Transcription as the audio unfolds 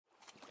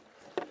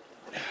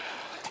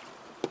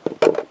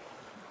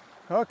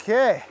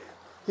Okay,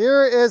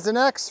 here is the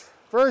next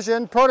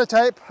version,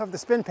 prototype of the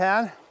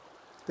SpinPan.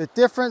 The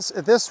difference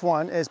of this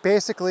one is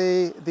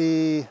basically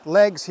the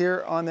legs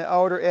here on the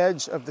outer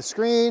edge of the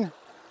screen.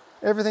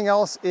 Everything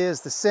else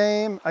is the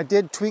same. I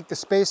did tweak the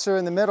spacer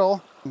in the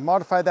middle,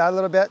 modified that a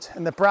little bit,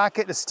 and the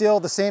bracket is still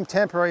the same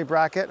temporary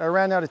bracket. I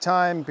ran out of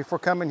time before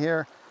coming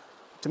here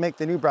to make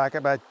the new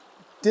bracket, but I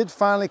did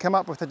finally come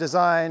up with a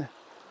design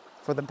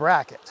for the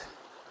bracket.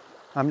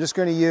 I'm just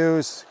going to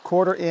use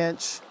 1/4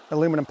 inch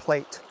aluminum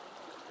plate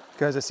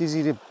because it's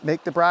easy to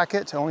make the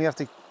bracket. I only have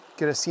to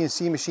get a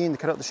CNC machine to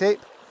cut out the shape,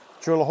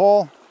 drill a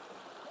hole,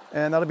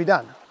 and that'll be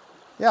done.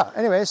 Yeah,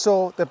 anyway,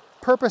 so the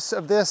purpose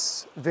of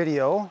this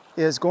video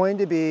is going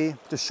to be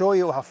to show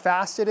you how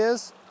fast it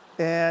is,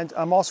 and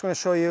I'm also going to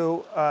show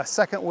you a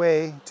second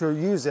way to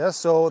use this.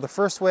 So the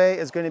first way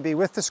is going to be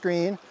with the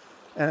screen,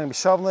 and I'm going to be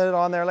shoveling it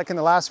on there like in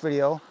the last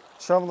video,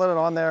 shoveling it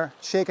on there,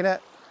 shaking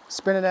it,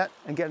 spinning it,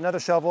 and get another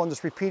shovel and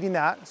just repeating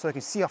that so I can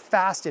see how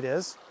fast it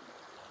is.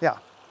 Yeah,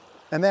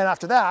 and then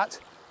after that,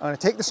 I'm going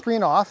to take the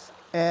screen off,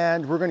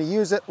 and we're going to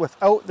use it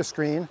without the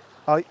screen.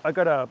 I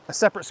got a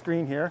separate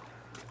screen here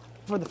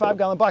for the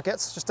 5-gallon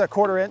buckets, just a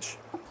 1/4 inch.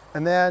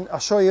 And then I'll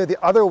show you the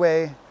other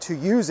way to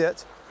use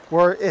it,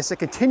 where it's a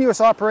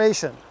continuous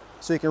operation.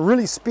 So you can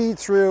really speed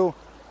through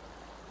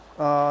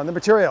the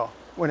material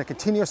when a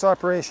continuous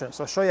operation.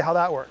 So I'll show you how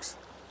that works.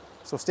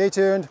 So stay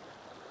tuned,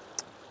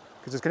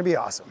 because it's going to be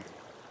awesome.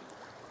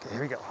 Okay,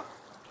 here we go.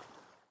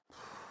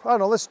 I don't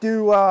know, let's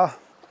do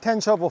 10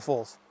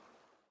 shovelfuls.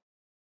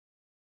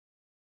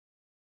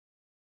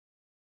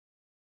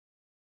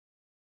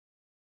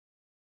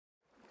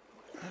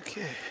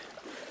 Okay,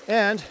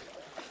 and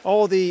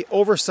all the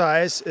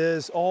oversize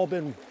is all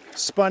been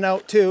spun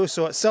out too,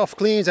 so it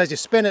self-cleans. As you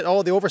spin it,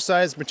 all the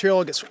oversized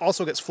material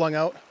also gets flung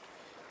out.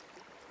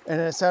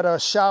 And it's at a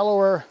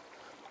shallower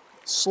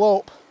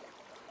slope,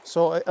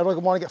 so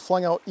it'll want to get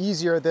flung out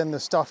easier than the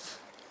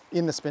stuff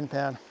in the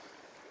SpinPan.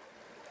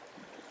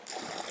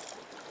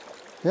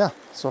 Yeah,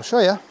 so I'll show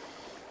you.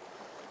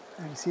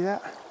 You see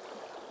that?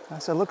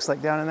 That's what it looks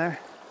like down in there.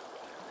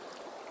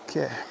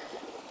 Okay.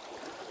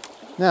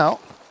 Now,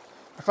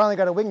 I finally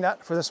got a wing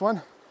nut for this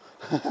one.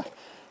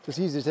 It's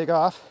easy to take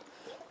off.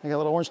 I got a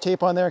little orange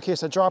tape on there in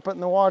case I drop it in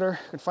the water.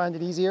 I can find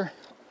it easier.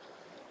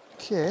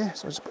 Okay,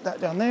 so I'll just put that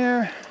down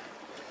there.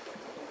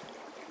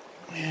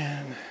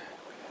 And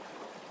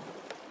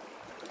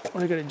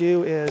what I gotta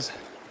do is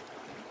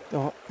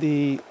well,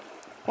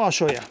 I'll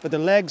show you, but the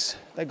legs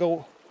that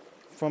go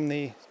from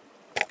the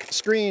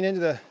screen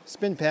into the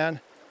SpinPan,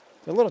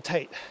 they're a little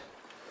tight.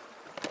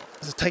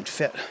 It's a tight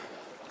fit.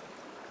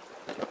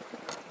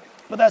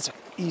 But that's an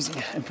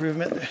easy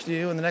improvement to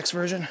do in the next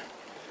version.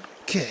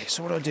 Okay,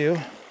 so what I'll do,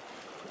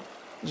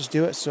 I'll just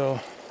do it so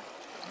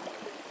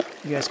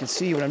you guys can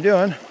see what I'm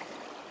doing.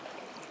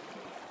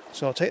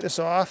 So I'll take this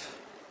off,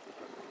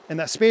 and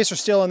that spacer's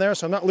still in there,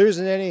 so I'm not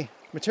losing any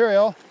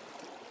material.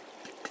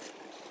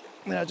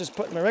 And then I'll just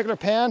put my regular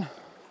pan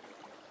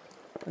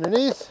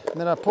underneath, and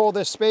then I'll pull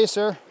this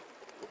spacer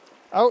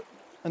out,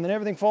 and then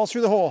everything falls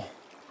through the hole.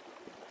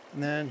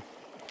 And then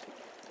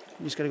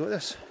you just gotta go with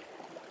this.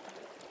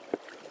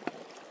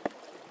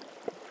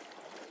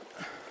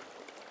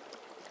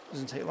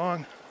 Doesn't take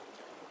long.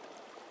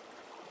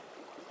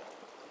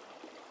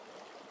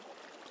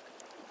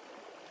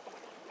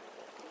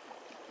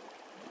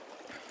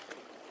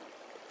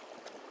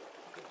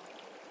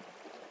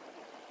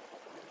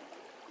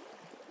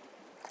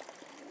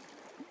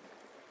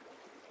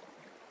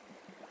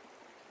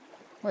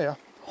 Oh yeah.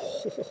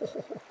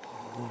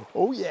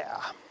 Oh yeah.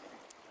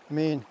 I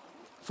mean,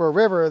 for a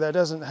river that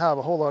doesn't have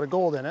a whole lot of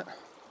gold in it,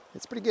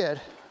 it's pretty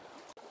good.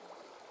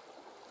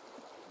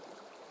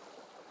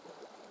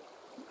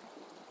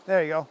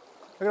 There you go.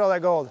 Look at all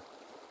that gold.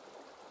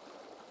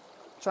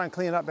 Try and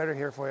clean it up better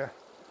here for you.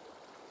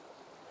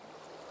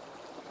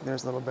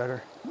 There's a little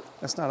better.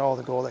 That's not all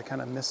the gold. I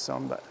kind of missed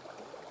some, but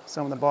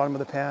some on the bottom of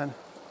the pan.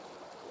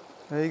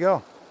 There you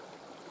go.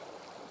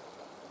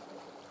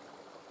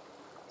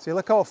 See,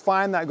 look how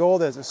fine that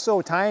gold is. It's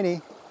so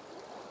tiny.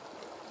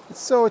 It's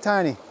so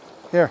tiny.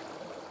 Here.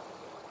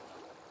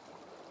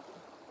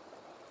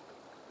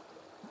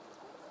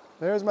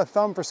 There's my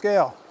thumb for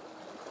scale.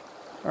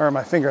 Or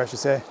my finger, I should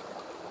say.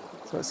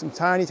 So it's some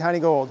tiny, tiny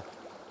gold.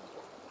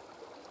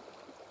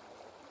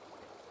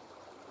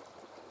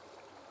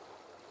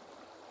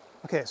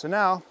 Okay, so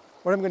now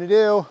what I'm going to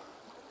do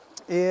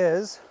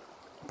is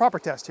a proper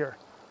test here.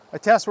 A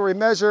test where we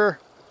measure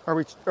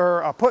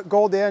or put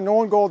gold in,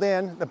 known gold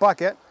in the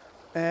bucket,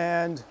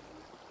 and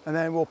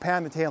then we'll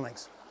pan the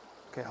tailings.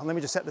 Okay, let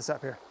me just set this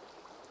up here.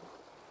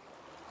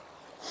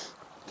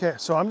 Okay,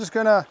 so I'm just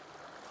going to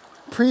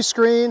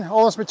pre-screen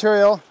all this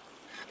material.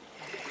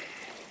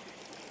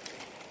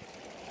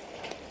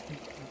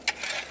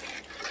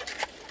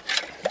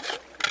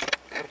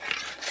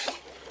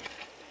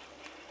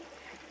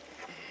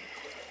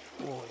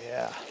 Oh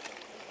yeah,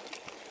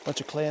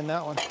 bunch of clay in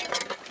that one.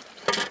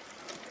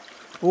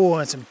 Oh,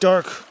 and some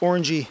dark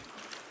orangey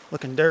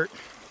looking dirt.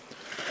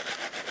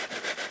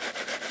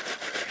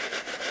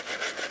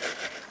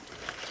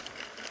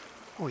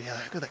 Oh yeah,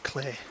 look at that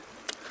clay.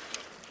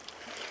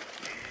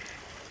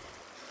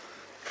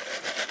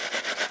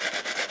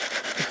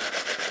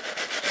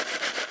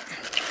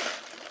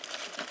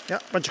 Yeah,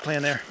 bunch of clay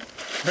in there.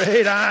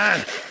 Right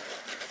on!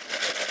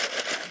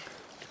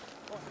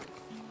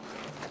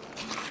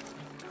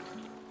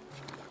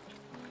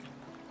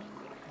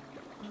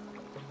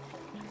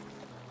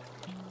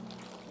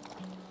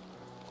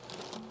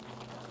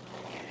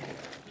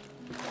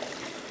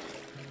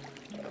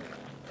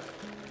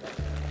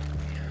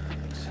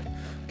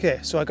 Okay,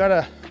 so I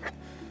got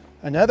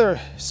another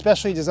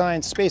specially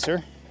designed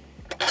spacer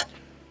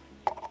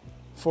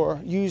for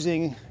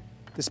using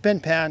the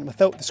SpinPan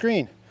without the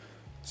screen.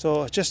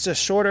 So it's just a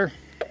shorter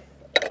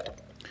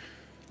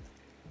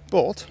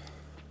bolt.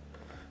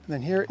 And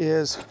then here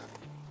is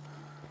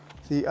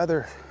the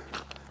other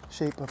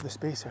shape of the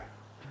spacer,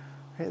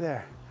 right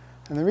there.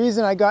 And the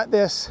reason I got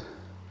this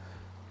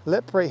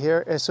lip right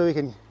here is so you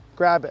can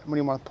grab it when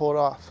you want to pull it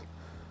off.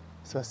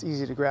 So it's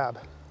easy to grab.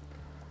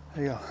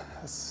 There you go.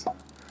 That's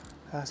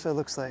what it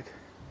looks like.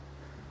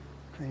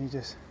 And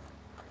you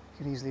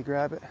can easily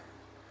grab it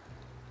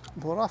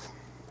and pull it off.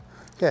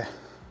 Okay.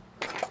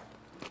 I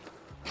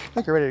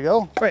think you're ready to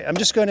go. Right, I'm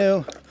just going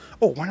to,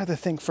 oh, one other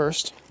thing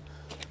first.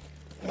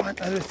 One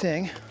other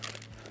thing.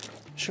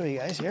 Show you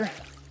guys here.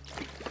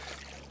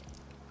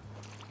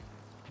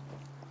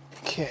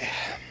 Okay.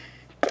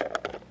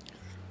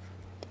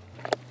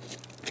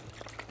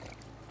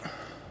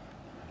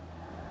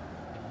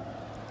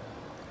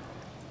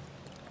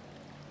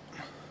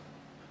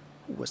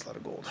 Ooh, that's a lot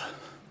of gold.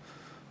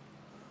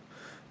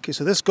 Okay,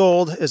 so this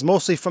gold is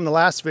mostly from the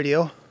last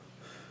video, and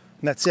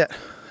that's it.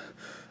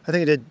 I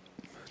think I did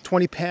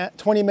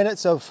 20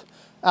 minutes of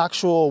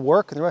actual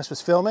work, and the rest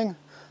was filming.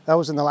 That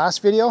was in the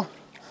last video. And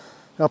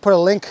I'll put a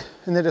link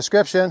in the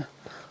description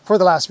for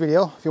the last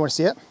video if you want to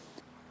see it.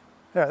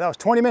 There, that was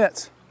 20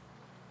 minutes.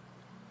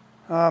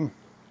 Panning,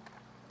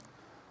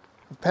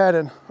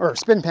 or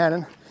spin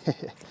panning.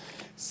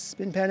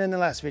 Spin panning in the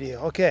last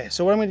video. Okay,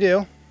 so what I'm going to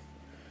do,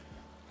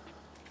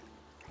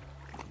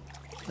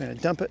 I'm going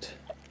to dump it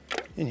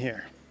in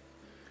here.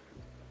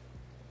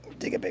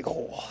 Dig a big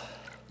hole.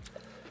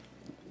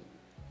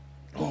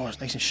 Oh,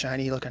 it's nice and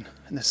shiny looking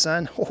in the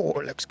sun. Oh,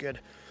 it looks good.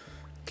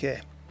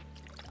 Okay.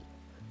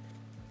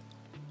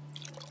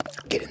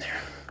 Get in there.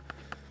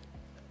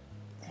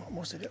 Oh,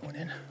 most of it went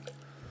in.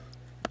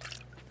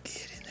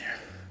 Get in there.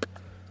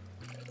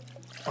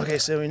 Okay,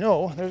 so we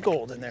know there's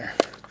gold in there.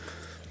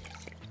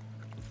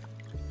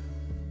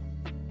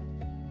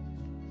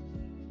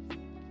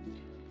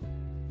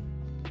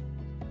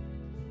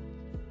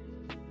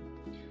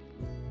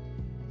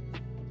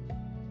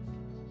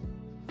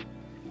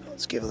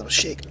 Let's give it a little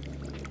shake.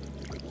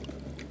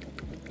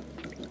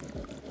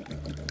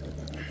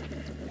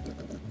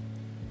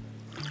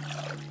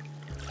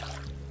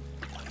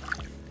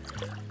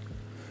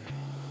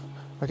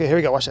 Okay, here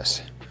we go, watch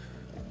this.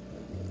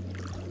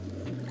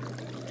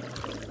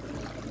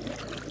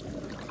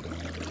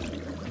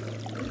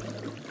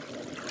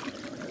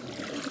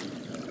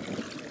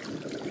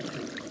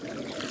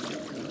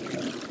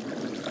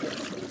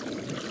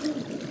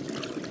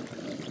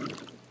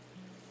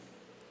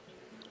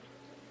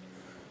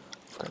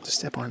 Forgot to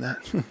step on that.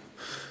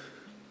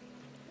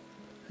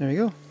 There we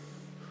go.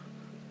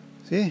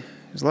 See,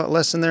 there's a lot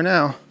less in there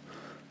now.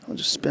 I'll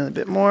just spin a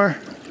bit more.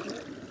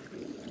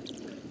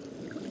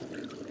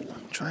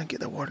 Try and get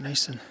the water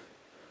nice and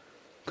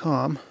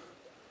calm.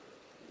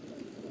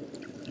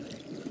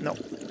 Nope,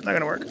 not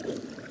gonna work.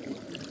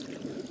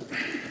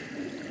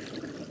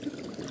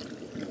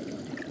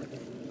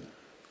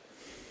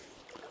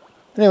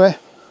 Anyway,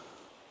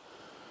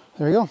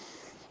 there we go.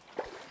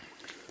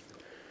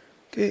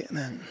 Okay, and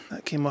then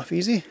that came off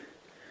easy.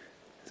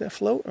 Does that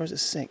float or does it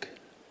sink?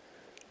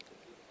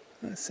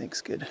 That sinks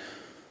good.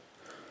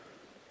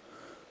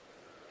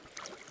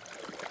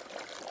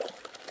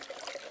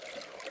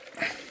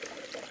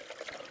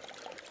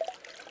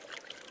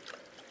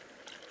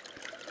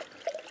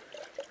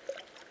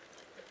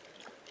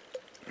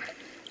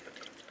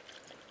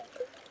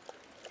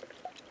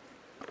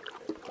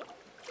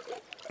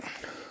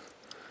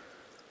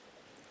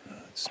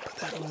 Let's put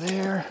that over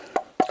there.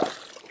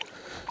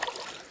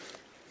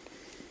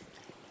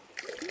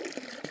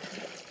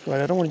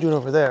 Right, I don't want to do it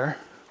over there.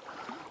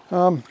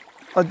 I'll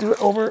do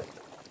it over,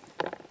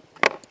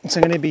 so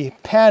I'm going to be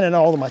panning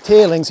all of my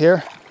tailings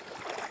here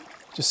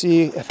to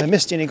see if I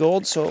missed any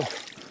gold, so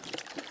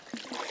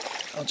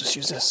I'll just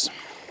use this.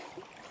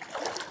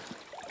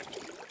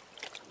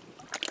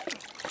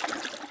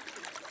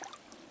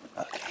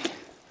 Okay.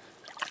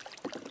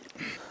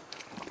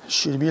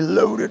 Should be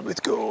loaded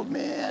with gold,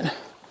 man.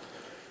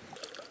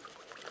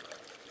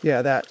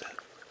 Yeah, that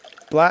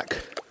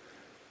black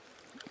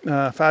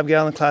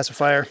 5-gallon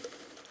classifier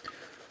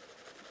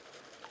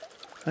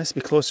has to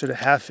be closer to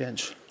 1/2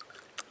 inch.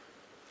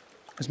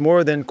 It's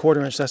more than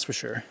 1/4 inch, that's for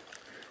sure.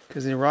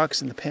 Because the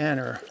rocks in the pan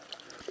are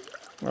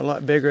a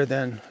lot bigger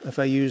than if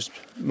I used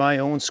my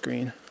own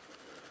screen.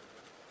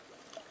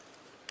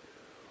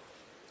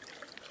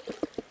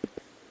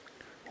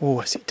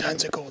 Oh, I see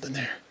tons of gold in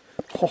there.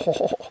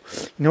 Oh,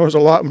 you know there's a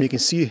lot when you can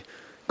see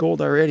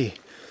gold already.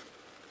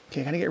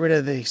 Okay, I gotta get rid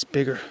of these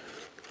bigger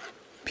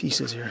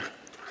pieces here.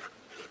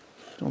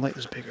 Don't like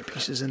those bigger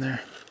pieces in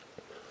there.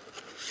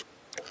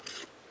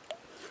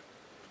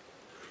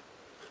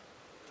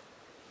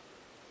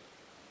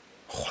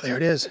 Oh, there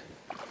it is.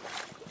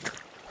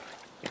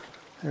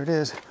 There it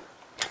is.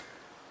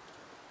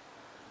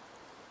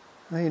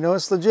 Now you know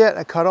it's legit.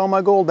 I cut all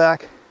my gold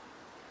back.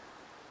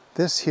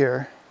 This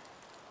here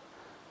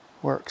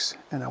works,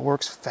 and it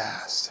works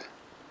fast.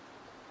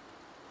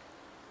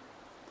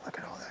 Look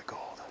at all that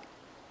gold.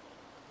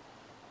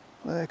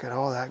 Look at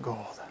all that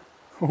gold.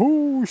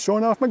 Ooh,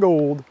 showing off my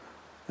gold.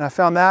 And I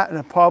found that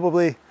in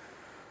probably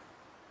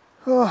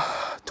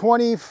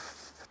 20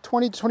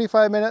 to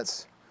 25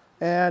 minutes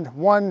and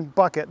one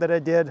bucket that I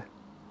did.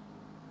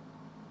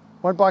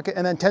 One bucket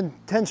and then 10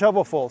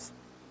 shovelfuls.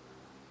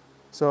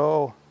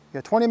 So you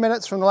got 20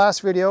 minutes from the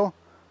last video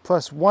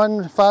plus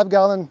one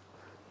 5-gallon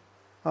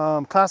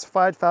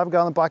classified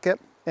 5-gallon bucket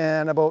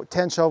and about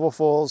 10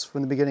 shovelfuls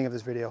from the beginning of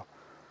this video.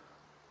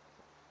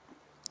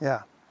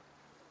 Yeah,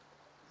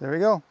 there we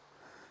go.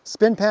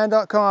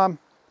 SpinPan.com.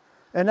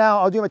 And now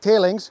I'll do my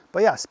tailings,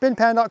 but yeah,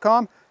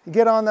 SpinPan.com.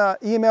 Get on the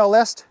email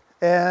list,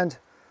 and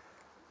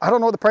I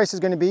don't know what the price is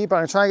going to be, but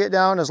I'm trying to get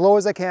down as low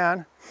as I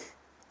can.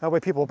 That way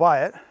people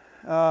buy it.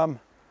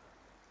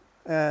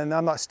 And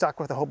I'm not stuck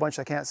with a whole bunch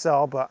I can't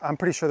sell, but I'm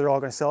pretty sure they're all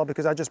going to sell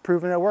because I just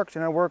proven it worked,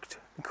 and it worked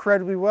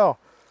incredibly well.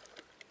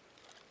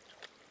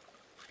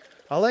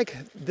 I like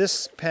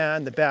this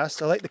pan the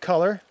best. I like the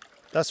color.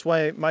 That's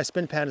why my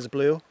SpinPan is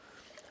blue.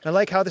 I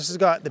like how this has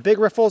got the big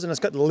riffles and it's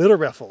got the little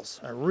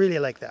riffles. I really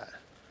like that.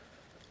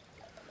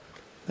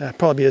 There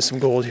probably is some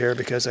gold here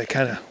because I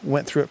kind of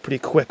went through it pretty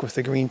quick with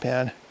the green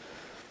pan.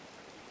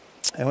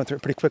 I went through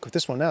it pretty quick with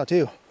this one now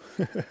too.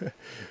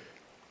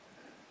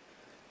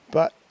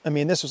 But I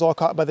mean, this was all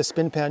caught by the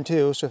SpinPan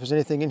too. So if there's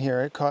anything in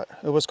here, it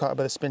was caught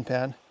by the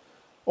SpinPan.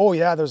 Oh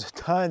yeah, there's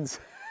tons.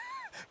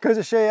 Goes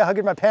to show you how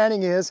good my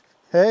panning is.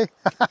 Hey,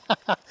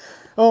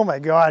 oh my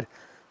God.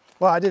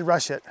 Well, I did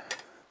rush it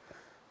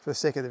for the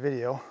sake of the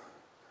video. I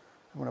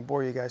don't want to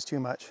bore you guys too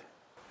much.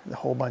 There's a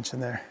whole bunch in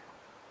there.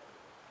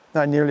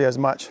 Not nearly as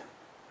much.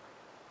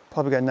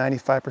 Probably got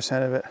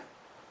 95% of it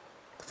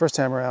the first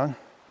time around,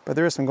 but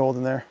there is some gold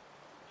in there.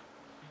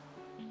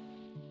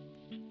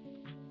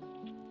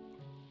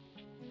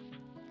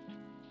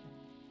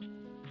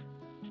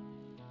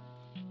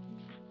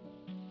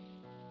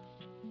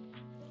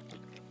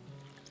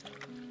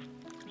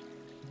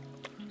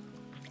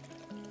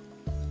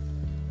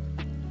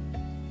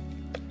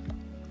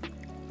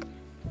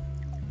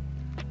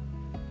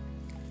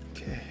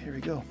 Okay, here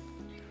we go.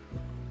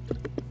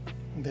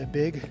 The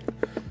big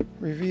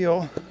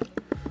reveal.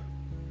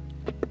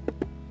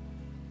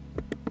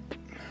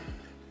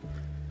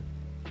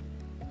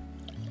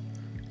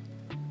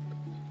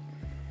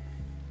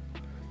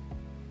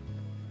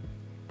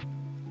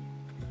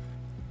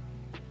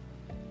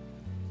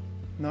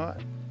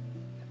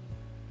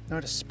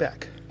 Not a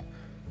speck.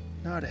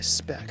 Not a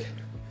speck.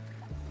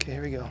 Okay,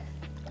 here we go.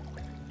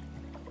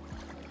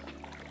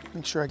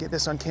 Make sure I get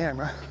this on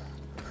camera.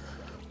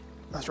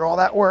 After all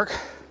that work.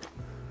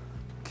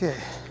 Okay.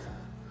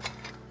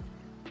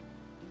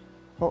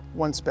 Oh,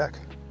 one speck.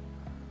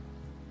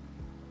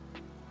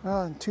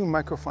 And 2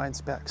 microfine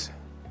specks.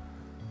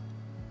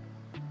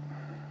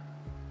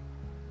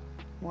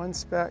 1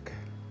 speck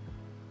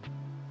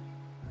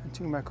and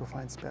 2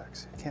 microfine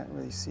specks. I can't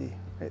really see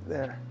right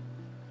there.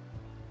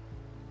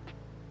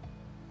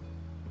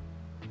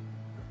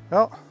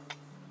 Well,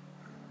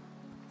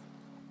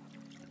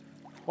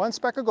 1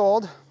 speck of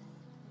gold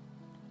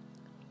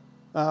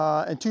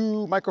and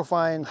 2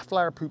 microfine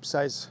flower poop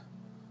size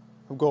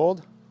of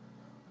gold.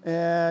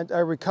 And I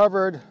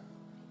recovered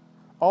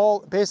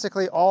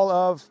basically all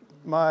of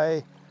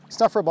my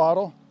stuffer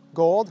bottle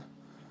gold.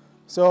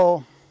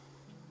 So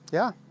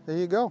yeah, there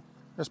you go.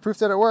 There's proof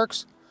that it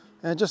works.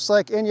 And just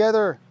like any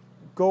other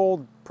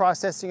gold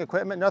processing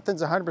equipment,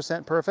 nothing's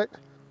 100% perfect,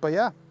 but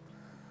yeah,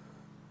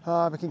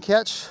 we can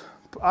catch,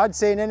 I'd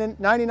say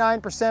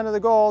 99% of the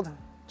gold,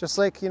 just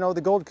like, you know,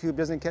 the gold cube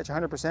doesn't catch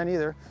 100%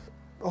 either.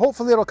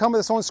 Hopefully it'll come with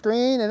its own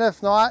screen, and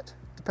if not,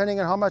 depending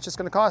on how much it's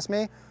going to cost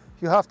me,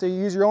 you have to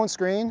use your own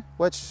screen,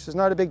 which is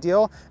not a big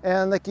deal.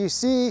 And like you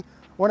see,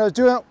 when I was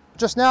doing it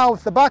just now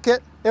with the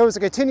bucket, it was a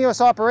continuous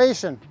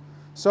operation.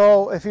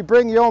 So if you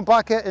bring your own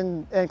bucket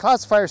and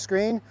classifier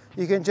screen,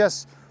 you can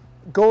just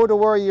go to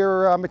where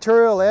your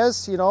material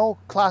is, you know,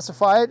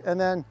 classify it, and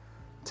then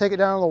take it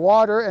down in the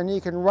water, and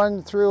you can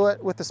run through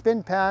it with the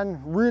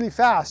SpinPan really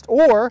fast.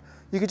 Or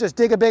you could just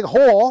dig a big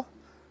hole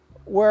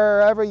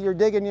wherever you're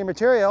digging your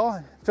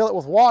material, fill it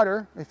with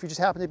water. If you just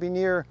happen to be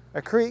near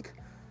a creek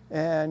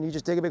and you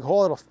just dig a big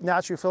hole, it'll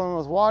naturally fill in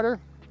with water.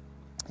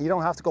 You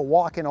don't have to go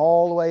walking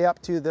all the way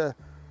up to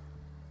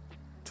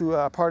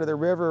a part of the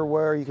river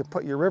where you can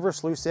put your river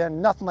sluice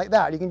in, nothing like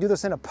that. You can do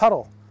this in a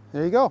puddle.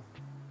 There you go.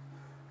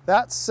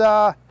 That's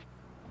the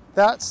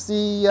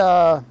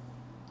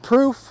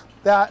proof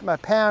that my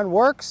pan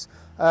works.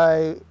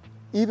 I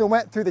even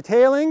went through the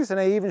tailings, and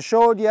I even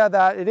showed you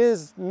that it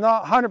is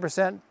not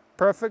 100%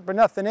 perfect, but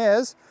nothing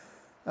is.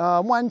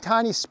 One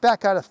tiny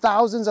speck out of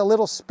thousands of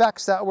little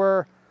specks that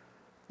were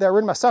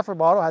in my snuffer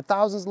bottle. I had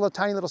thousands of little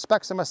tiny little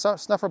specks in my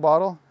snuffer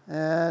bottle,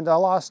 and I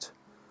lost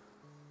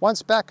one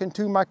speck and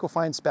 2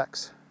 microfine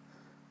specks.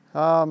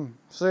 So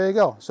there you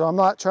go. So I'm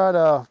not trying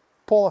to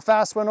pull a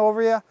fast one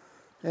over you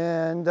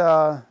and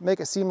make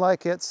it seem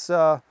like it's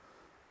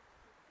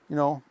you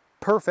know,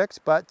 perfect,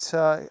 but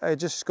it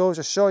just goes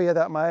to show you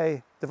that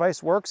my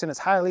device works and it's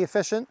highly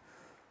efficient.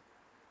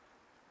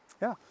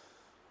 Yeah,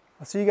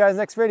 I'll see you guys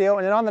next video,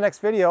 and then on the next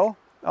video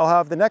I'll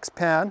have the next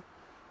pan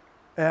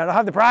and I'll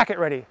have the bracket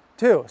ready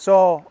too.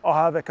 So I'll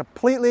have it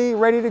completely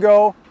ready to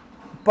go,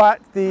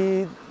 but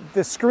the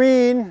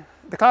screen,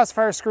 the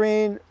classifier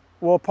screen,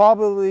 will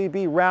probably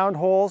be round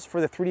holes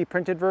for the 3D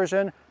printed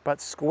version, but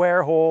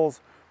square holes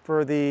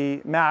for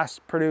the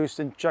mass-produced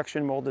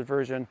injection molded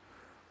version,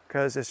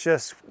 because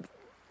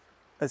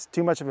it's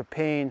too much of a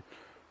pain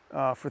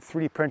for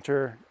 3D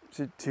printer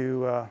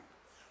to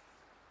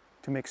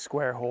make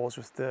square holes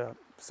with the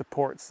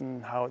supports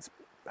and how it's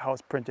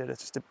printed.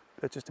 It's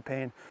just a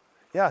pain.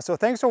 Yeah, so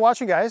thanks for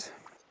watching, guys.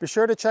 Be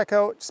sure to check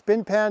out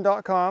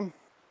spinpan.com.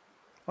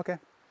 Okay,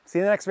 see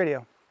you in the next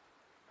video.